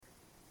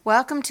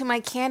Welcome to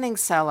my canning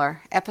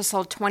cellar,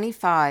 episode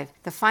 25,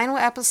 the final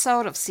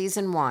episode of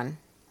season 1.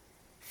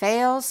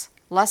 Fails,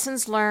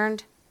 lessons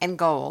learned, and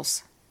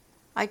goals.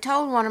 I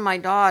told one of my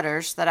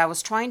daughters that I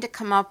was trying to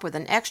come up with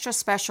an extra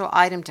special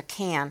item to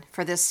can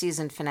for this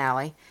season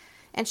finale,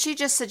 and she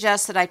just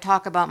suggested I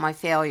talk about my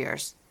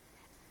failures.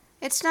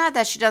 It's not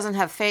that she doesn't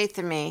have faith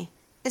in me,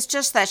 it's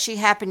just that she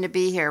happened to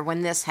be here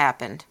when this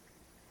happened.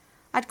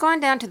 I'd gone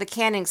down to the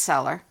canning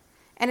cellar,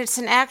 and it's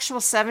an actual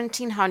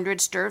 1700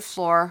 stirred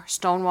floor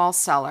stone wall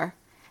cellar,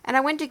 and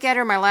I went to get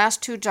her my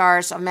last 2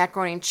 jars of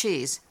macaroni and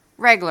cheese,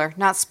 regular,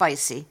 not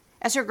spicy,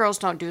 as her girls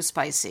don't do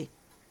spicy.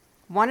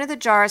 One of the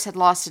jars had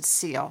lost its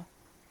seal,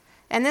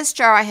 and this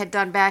jar I had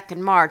done back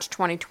in March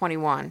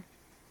 2021.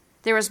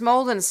 There was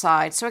mold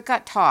inside, so it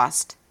got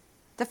tossed.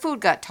 The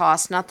food got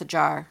tossed, not the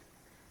jar.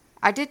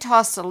 I did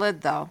toss the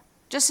lid, though,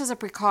 just as a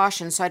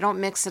precaution so I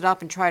don't mix it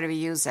up and try to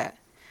reuse it.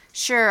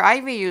 Sure, I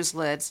reuse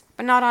lids,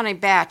 but not on a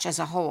batch as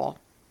a whole.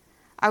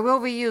 I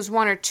will reuse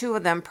 1 or 2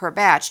 of them per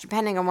batch,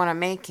 depending on what I'm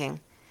making.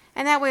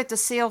 And that way if the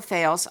seal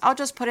fails, I'll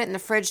just put it in the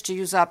fridge to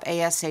use up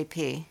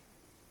ASAP.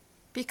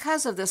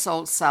 Because of this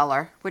old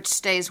cellar, which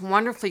stays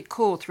wonderfully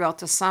cool throughout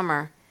the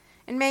summer,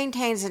 and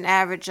maintains an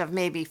average of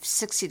maybe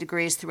 60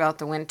 degrees throughout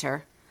the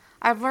winter,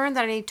 I've learned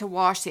that I need to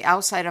wash the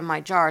outside of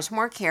my jars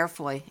more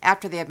carefully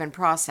after they have been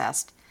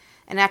processed,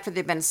 and after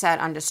they've been sat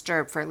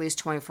undisturbed for at least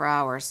 24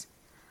 hours.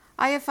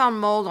 I have found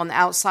mold on the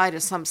outside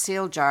of some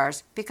seal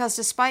jars because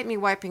despite me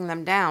wiping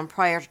them down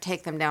prior to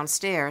take them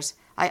downstairs,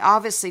 I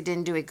obviously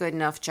didn't do a good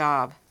enough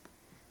job.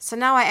 So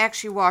now I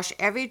actually wash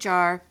every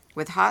jar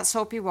with hot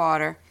soapy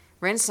water,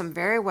 rinse them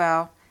very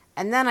well,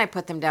 and then I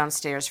put them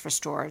downstairs for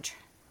storage.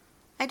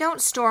 I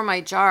don't store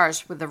my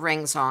jars with the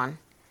rings on.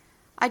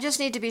 I just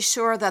need to be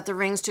sure that the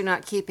rings do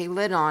not keep a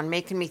lid on,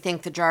 making me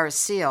think the jar is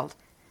sealed.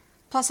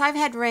 Plus, I've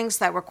had rings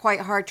that were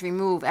quite hard to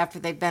remove after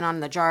they've been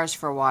on the jars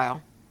for a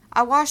while.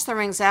 I wash the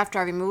rings after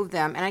I remove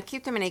them, and I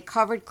keep them in a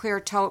covered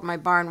clear tote in my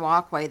barn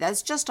walkway that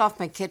is just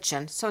off my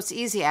kitchen, so it's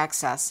easy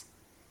access.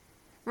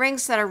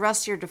 Rings that are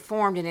rusty or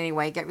deformed in any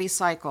way get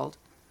recycled.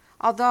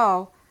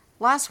 Although,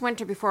 last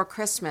winter before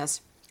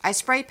Christmas, I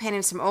spray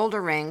painted some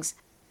older rings,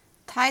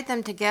 tied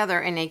them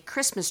together in a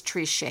Christmas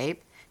tree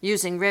shape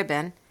using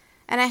ribbon,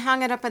 and I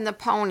hung it up in the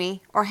pony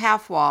or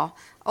half wall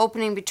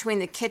opening between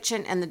the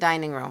kitchen and the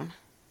dining room.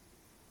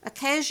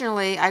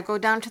 Occasionally, I go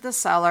down to the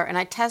cellar and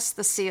I test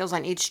the seals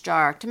on each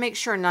jar to make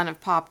sure none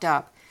have popped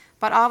up,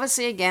 but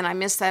obviously again I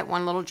missed that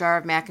 1 little jar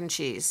of mac and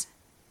cheese.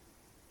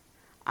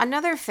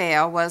 Another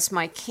fail was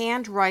my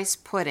canned rice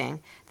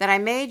pudding that I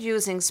made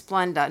using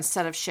Splenda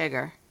instead of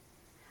sugar.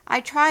 I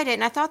tried it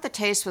and I thought the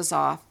taste was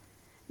off,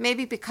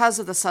 maybe because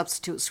of the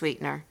substitute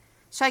sweetener,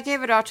 so I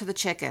gave it out to the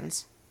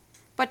chickens.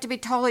 But to be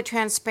totally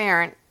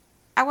transparent,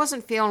 I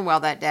wasn't feeling well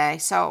that day,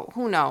 so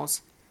who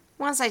knows.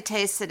 Once I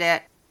tasted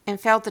it and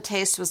felt the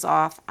taste was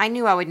off, I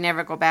knew I would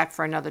never go back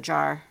for another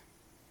jar.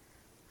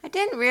 I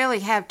didn't really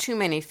have too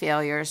many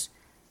failures,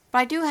 but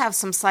I do have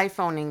some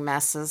siphoning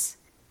messes.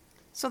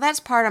 So that's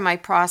part of my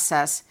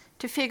process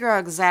to figure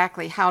out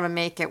exactly how to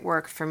make it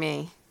work for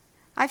me.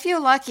 I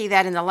feel lucky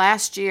that in the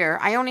last year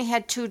I only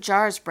had 2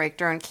 jars break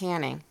during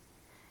canning.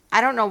 I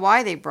don't know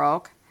why they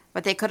broke,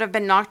 but they could have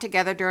been knocked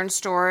together during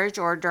storage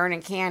or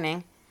during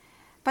canning.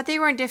 But they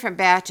were in different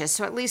batches,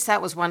 so at least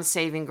that was one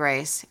saving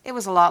grace. It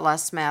was a lot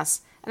less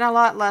mess and a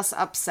lot less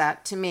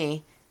upset to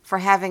me for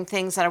having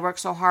things that I worked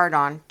so hard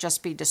on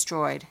just be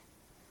destroyed.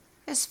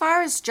 As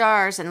far as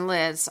jars and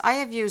lids, I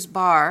have used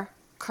Bar,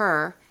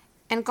 Kerr,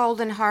 and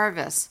Golden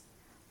Harvest,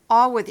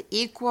 all with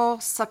equal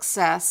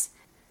success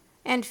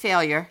and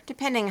failure,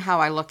 depending how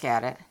I look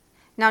at it.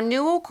 Now,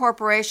 Newell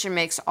Corporation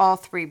makes all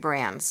 3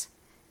 brands.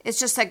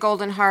 It's just that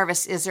Golden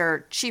Harvest is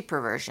their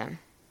cheaper version.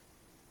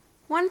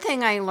 One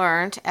thing I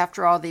learned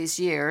after all these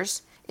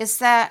years is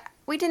that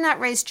we did not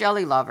raise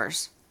jelly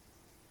lovers.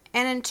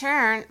 And in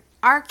turn,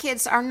 our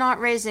kids are not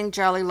raising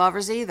jelly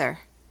lovers either.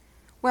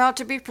 Well,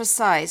 to be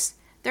precise,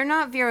 they're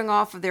not veering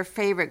off of their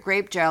favorite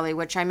grape jelly,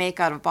 which I make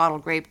out of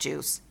bottled grape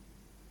juice.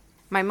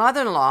 My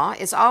mother-in-law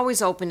is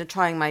always open to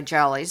trying my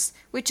jellies,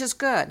 which is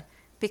good,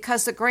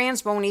 because the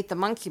grands won't eat the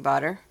monkey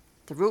butter,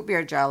 the root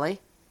beer jelly,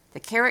 the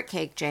carrot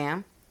cake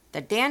jam, the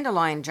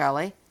dandelion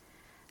jelly,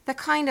 the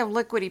kind of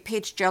liquidy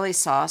peach jelly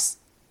sauce,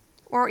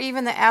 or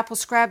even the apple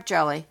scrap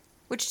jelly,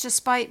 which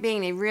despite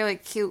being a really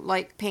cute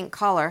light pink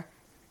color,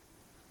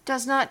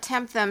 does not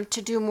tempt them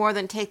to do more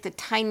than take the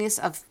tiniest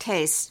of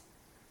tastes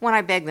when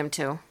I beg them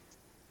to.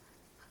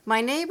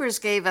 My neighbors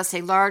gave us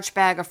a large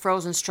bag of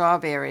frozen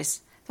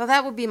strawberries, so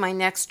that will be my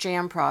next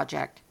jam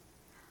project.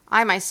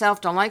 I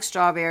myself don't like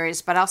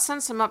strawberries, but I'll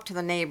send some up to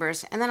the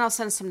neighbors, and then I'll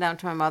send some down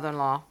to my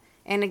mother-in-law.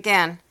 And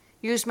again,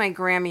 use my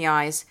Grammy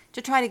eyes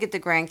to try to get the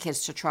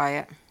grandkids to try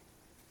it.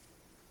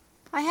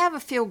 I have a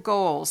few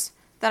goals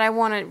that I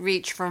want to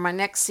reach for my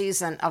next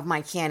season of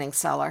my canning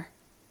cellar.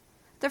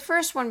 The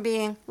first one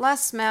being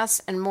less mess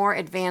and more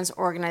advanced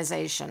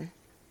organization.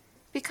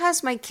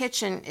 Because my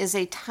kitchen is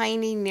a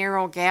tiny,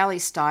 narrow galley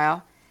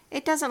style,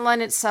 it doesn't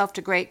lend itself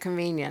to great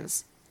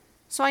convenience.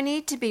 So I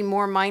need to be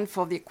more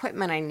mindful of the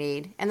equipment I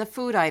need and the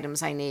food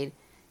items I need,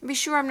 and be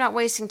sure I'm not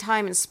wasting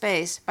time and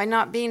space by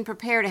not being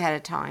prepared ahead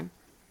of time.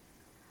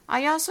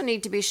 I also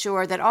need to be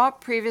sure that all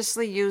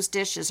previously used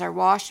dishes are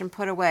washed and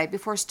put away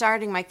before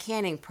starting my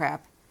canning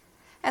prep,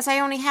 as I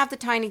only have the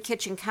tiny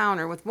kitchen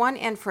counter with one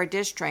end for a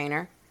dish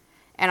drainer,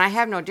 and I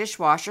have no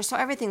dishwasher, so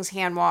everything's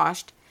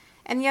hand-washed,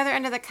 and the other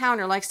end of the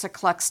counter likes to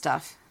collect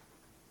stuff.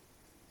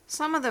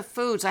 Some of the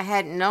foods I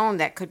hadn't known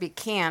that could be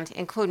canned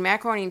include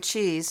macaroni and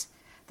cheese,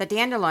 the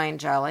dandelion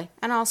jelly,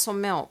 and also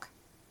milk.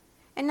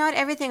 And not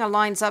everything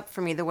aligns up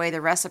for me the way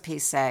the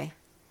recipes say.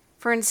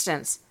 For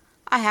instance,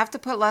 I have to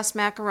put less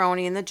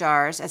macaroni in the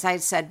jars, as I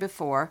had said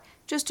before,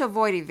 just to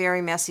avoid a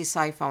very messy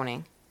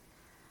siphoning.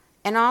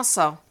 And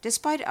also,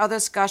 despite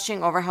others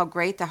gushing over how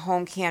great the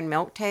home canned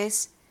milk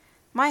tastes,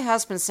 my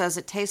husband says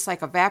it tastes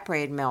like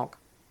evaporated milk.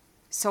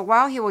 So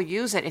while he will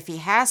use it if he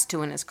has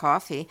to in his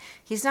coffee,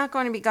 he's not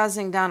going to be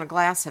guzzling down a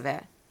glass of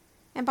it.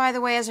 And by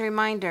the way, as a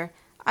reminder,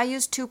 I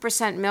use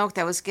 2% milk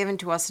that was given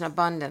to us in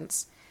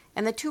abundance,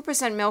 and the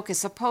 2% milk is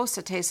supposed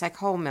to taste like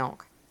whole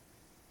milk.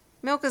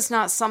 Milk is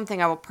not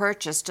something I will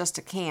purchase just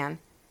a can,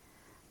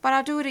 but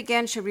I'll do it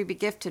again should we be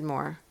gifted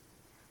more.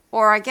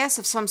 Or I guess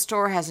if some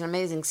store has an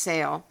amazing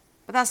sale,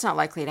 but that's not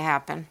likely to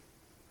happen.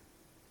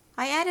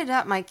 I added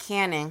up my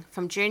canning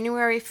from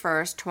January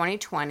 1st,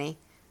 2020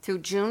 through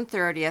June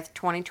 30th,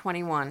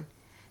 2021,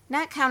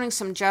 not counting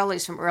some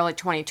jellies from early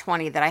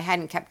 2020 that I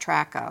hadn't kept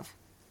track of.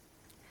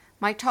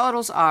 My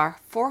totals are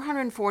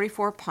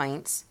 444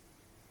 pints,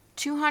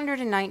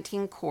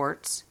 219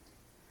 quarts,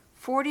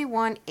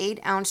 41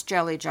 8-ounce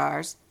jelly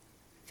jars,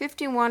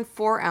 51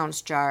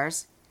 4-ounce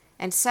jars,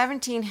 and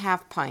 17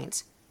 half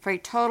pints, for a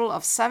total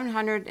of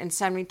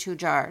 772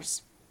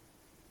 jars.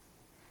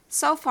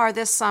 So far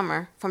this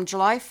summer, from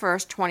July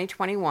 1st,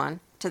 2021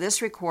 to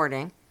this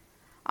recording,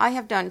 I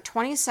have done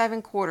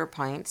 27 quarter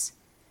pints,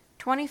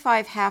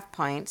 25 half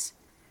pints,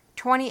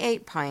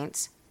 28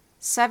 pints,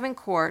 7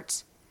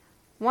 quarts,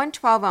 1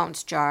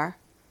 12-ounce jar,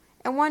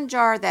 and 1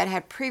 jar that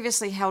had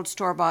previously held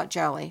store-bought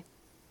jelly.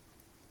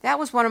 That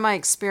was one of my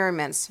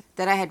experiments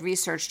that I had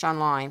researched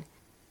online,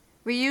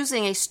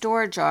 reusing a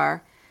store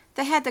jar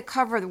that had the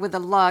cover with the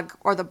lug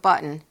or the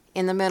button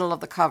in the middle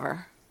of the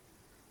cover.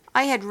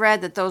 I had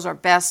read that those are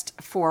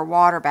best for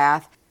water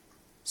bath,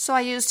 so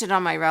I used it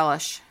on my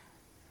relish.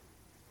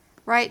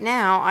 Right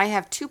now, I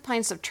have 2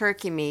 pints of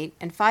turkey meat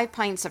and 5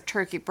 pints of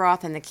turkey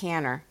broth in the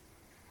canner,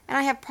 and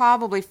I have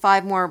probably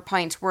 5 more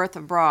pints worth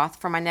of broth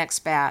for my next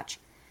batch,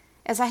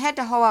 as I had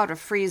to hoe out a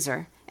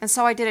freezer, and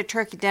so I did a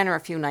turkey dinner a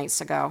few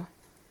nights ago.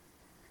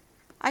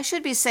 I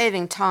should be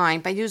saving time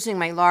by using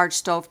my large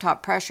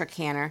stovetop pressure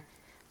canner,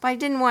 but I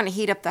didn't want to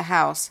heat up the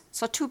house,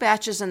 so 2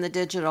 batches in the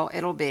digital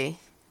it'll be.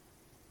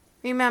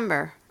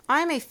 Remember,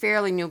 I'm a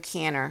fairly new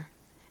canner,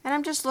 and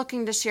I'm just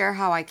looking to share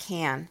how I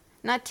can,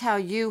 not tell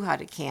you how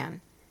to can.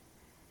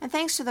 And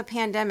thanks to the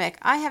pandemic,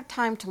 I have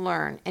time to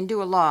learn and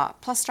do a lot,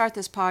 plus start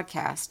this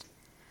podcast.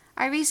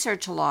 I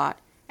research a lot,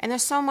 and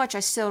there's so much I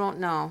still don't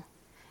know,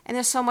 and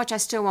there's so much I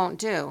still won't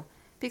do,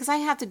 because I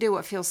have to do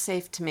what feels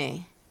safe to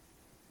me.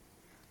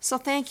 So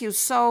thank you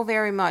so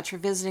very much for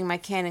visiting my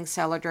canning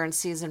cellar during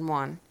Season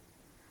 1.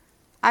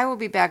 I will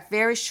be back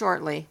very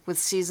shortly with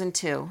Season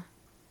 2.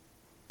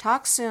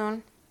 Talk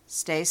soon.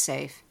 Stay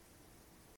safe.